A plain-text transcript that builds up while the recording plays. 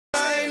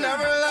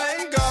never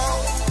let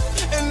go.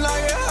 And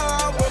I get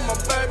high with my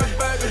baby,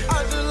 baby.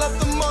 I just left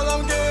the mall,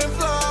 I'm getting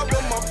fly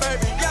with my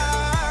baby,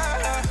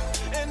 yeah.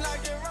 And I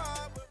get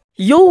robbed.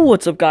 Yo,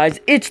 what's up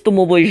guys? It's the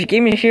Mobile Asia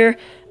Gamer here,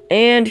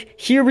 and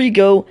here we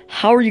go.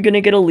 How are you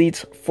gonna get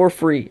elites for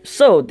free?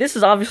 So this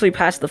is obviously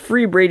past the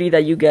free Brady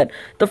that you get,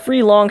 the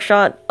free long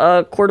shot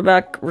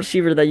quarterback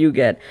receiver that you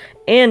get,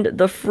 and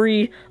the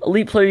free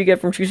elite player you get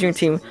from choosing your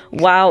team.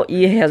 Wow,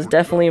 EA has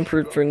definitely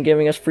improved from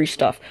giving us free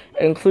stuff,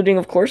 including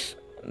of course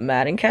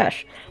Madden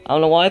Cash. I don't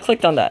know why I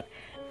clicked on that.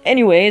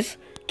 Anyways,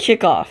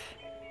 kickoff.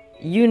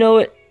 You know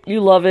it, you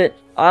love it.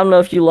 I don't know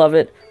if you love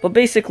it, but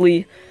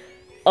basically,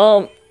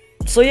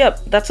 so yeah,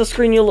 that's the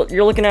screen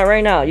you're looking at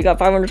right now. You got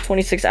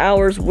 526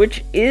 hours,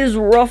 which is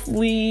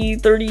roughly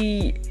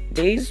 30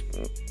 days.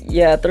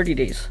 Yeah, 30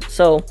 days.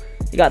 So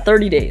you got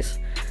 30 days.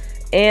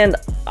 And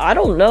I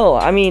don't know.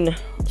 I mean,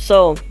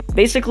 so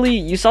basically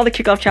you saw the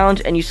kickoff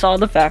challenge and you saw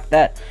the fact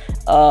that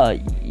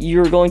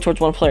you're going towards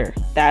one player.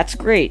 That's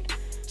great.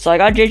 So I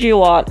got JJ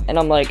Watt and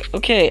I'm like,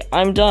 okay,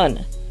 I'm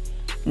done.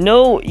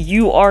 No,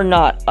 you are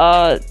not.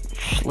 Let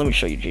me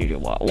show you JJ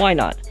Watt. Why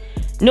not?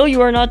 No,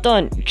 you are not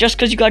done. Just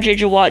because you got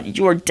JJ Watt,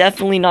 you are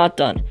definitely not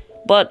done.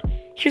 But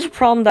here's a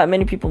problem that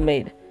many people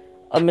made.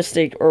 A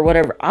mistake or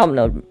whatever. I don't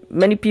know.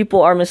 Many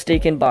people are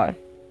mistaken by.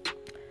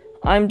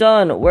 I'm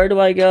done. Where do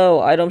I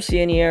go? I don't see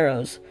any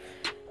arrows.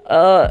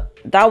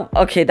 That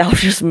was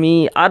just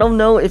me. I don't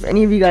know if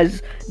any of you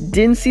guys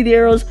didn't see the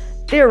arrows.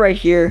 They're right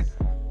here.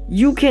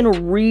 You can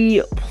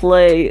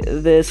replay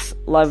this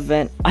live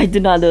event. I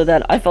did not know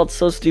that. I felt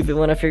so stupid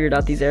when I figured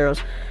out these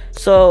arrows.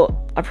 So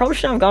I probably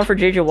shouldn't have gone for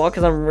JJ Watt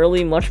because I'm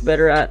really much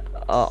better at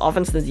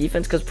offense than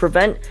defense, because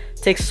prevent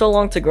takes so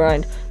long to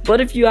grind.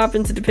 But if you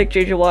happen to pick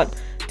JJ Watt,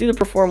 do the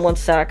perform one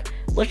sack.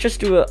 Let's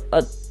just do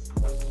let's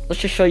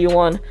just show you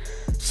one.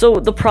 So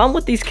the problem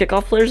with these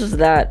kickoff players is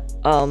that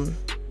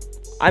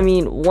I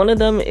mean, one of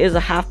them is a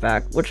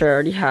halfback, which I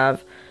already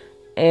have,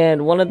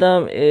 and one of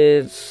them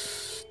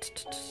is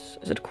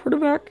it a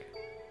quarterback?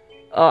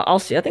 I'll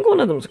see. I think one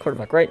of them is a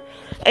quarterback, right?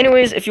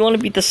 Anyways, if you want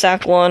to beat the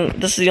sack one,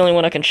 this is the only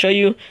one I can show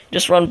you.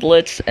 Just run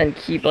blitz and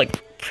keep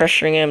like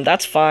pressuring him.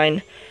 That's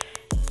fine.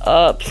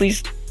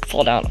 Please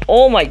fall down.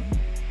 Oh my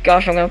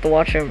gosh, I'm gonna have to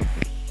watch him.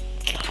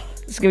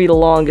 This is gonna be the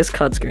longest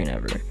cut screen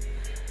ever.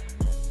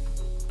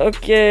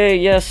 Okay,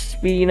 yes,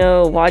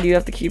 Spino. Why do you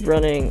have to keep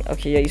running?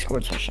 Okay, yeah, you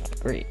scored a shot.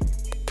 Great.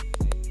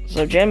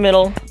 So jam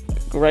middle,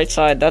 right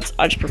side. I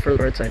just prefer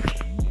the right side.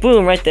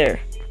 Boom, right there.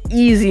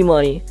 Easy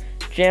money.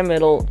 Jam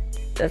middle.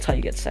 That's how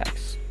you get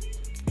sacks.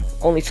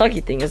 Only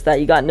sucky thing is that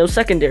you got no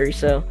secondary,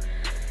 so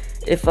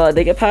if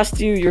they get past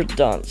you, you're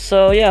done.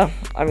 So yeah,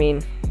 I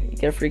mean, you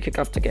get a free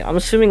kickoff ticket. I'm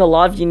assuming a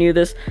lot of you knew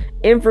this.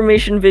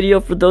 Information video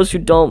for those who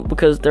don't,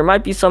 because there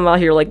might be some out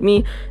here like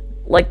me.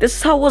 Like, this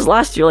is how it was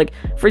last year. Like,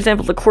 for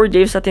example, the Corey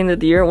Davis at the end of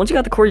the year. Once you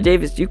got the Corey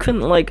Davis, you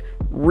couldn't like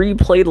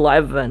replay the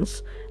live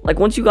events. Like,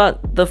 once you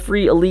got the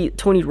free elite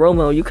Tony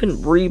Romo, you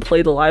couldn't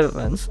replay the live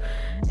events.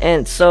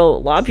 And so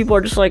a lot of people are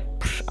just like,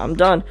 I'm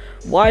done.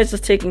 Why is this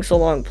taking so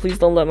long? Please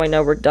don't let my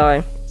network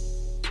die.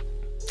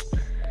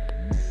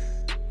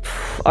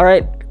 All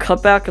right,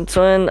 cut back and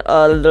turn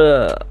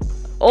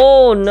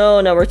oh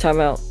no, network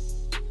timeout.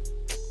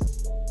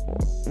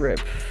 Rip.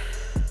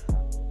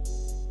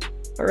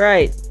 All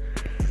right,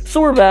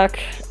 so we're back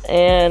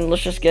and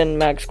let's just get in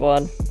mag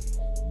squad.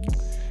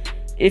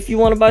 If you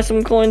want to buy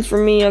some coins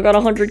from me, I got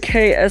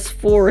 100k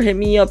S4. Hit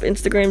me up,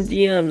 Instagram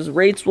DMs.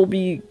 Rates will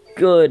be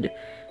good.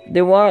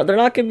 They're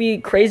not gonna be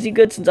crazy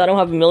good since I don't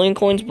have a million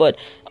coins, but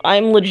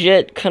I'm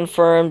legit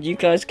confirmed. You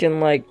guys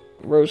can like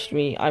roast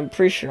me. I'm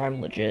pretty sure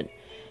I'm legit.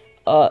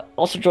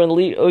 Also join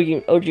the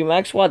Elite OG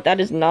Max Squad. That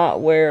is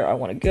not where I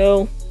want to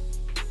go.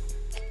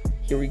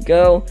 Here we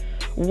go.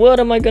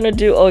 What am I gonna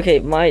do? Okay,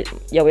 we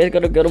have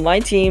to go to my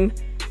team.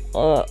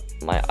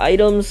 My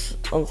items,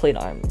 unclaimed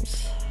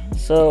items.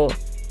 So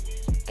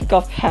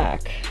kickoff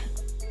pack.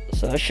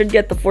 So I should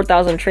get the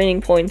 4,000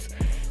 training points,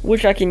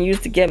 which I can use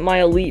to get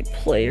my elite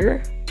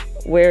player.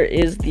 Where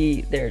is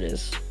there it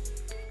is.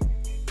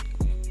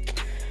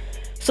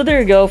 So there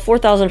you go,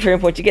 4,000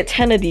 training points. You get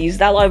 10 of these.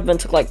 That live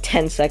event took like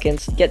 10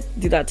 seconds.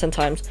 Do that 10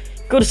 times.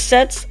 Go to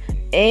sets,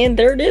 and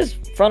there it is.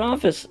 Front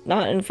office,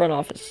 not in front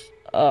office.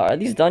 Are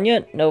these done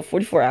yet? No,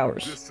 44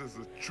 hours.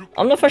 I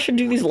don't know if I should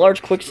do these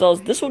large quick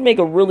sells. This would make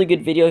a really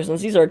good video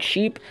since these are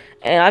cheap,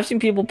 and I've seen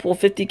people pull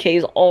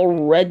 50Ks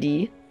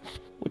already,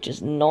 which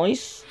is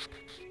nice.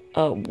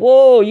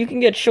 Whoa, you can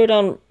get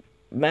Showdown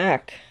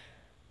Mac.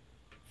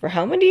 For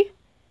how many?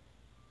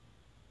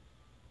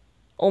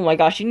 Oh my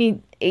gosh, you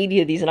need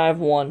 80 of these and I have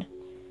one.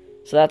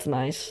 So that's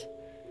nice.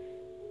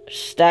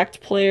 Stacked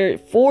player,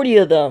 40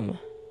 of them.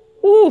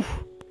 Woo!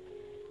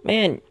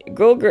 Man,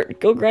 go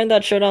grind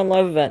that Showdown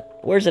live event.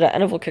 Where's it at?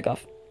 NFL kickoff.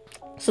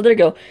 So there you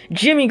go.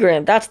 Jimmy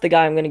Graham, that's the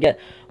guy I'm going to get.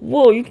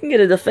 Whoa, you can get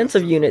a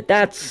defensive unit.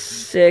 That's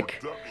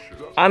sick.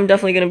 I'm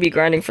definitely going to be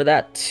grinding for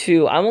that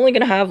too. I'm only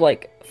going to have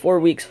like 4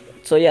 weeks.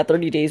 So yeah,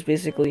 30 days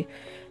basically.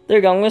 There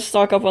you go. I'm going to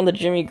stock up on the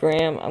Jimmy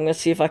Graham. I'm going to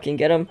see if I can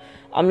get him.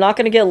 I'm not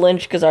going to get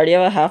Lynch because I already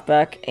have a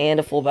halfback and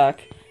a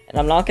fullback. And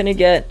I'm not going to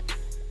get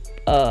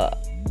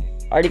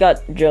I already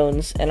got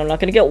Jones, and I'm not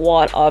gonna get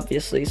Watt,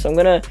 obviously. So I'm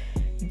gonna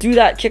do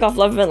that kickoff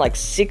live event like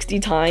 60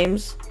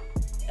 times.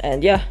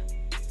 And yeah.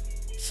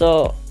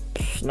 So,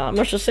 not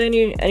much to say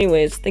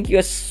anyways. Thank you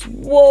guys.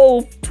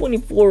 Whoa,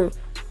 24,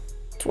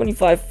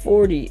 25,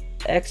 40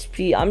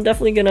 XP. I'm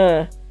definitely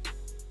gonna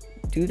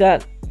do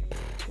that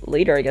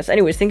later, I guess.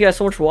 Anyways, thank you guys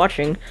so much for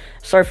watching.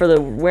 Sorry for the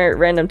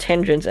random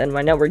tangents and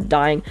my network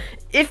dying.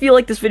 If you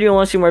like this video and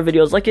want to see more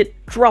videos like it,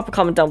 drop a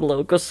comment down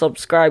below. Go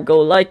subscribe, go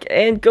like,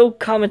 and go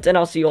comment, and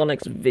I'll see you all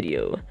next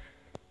video.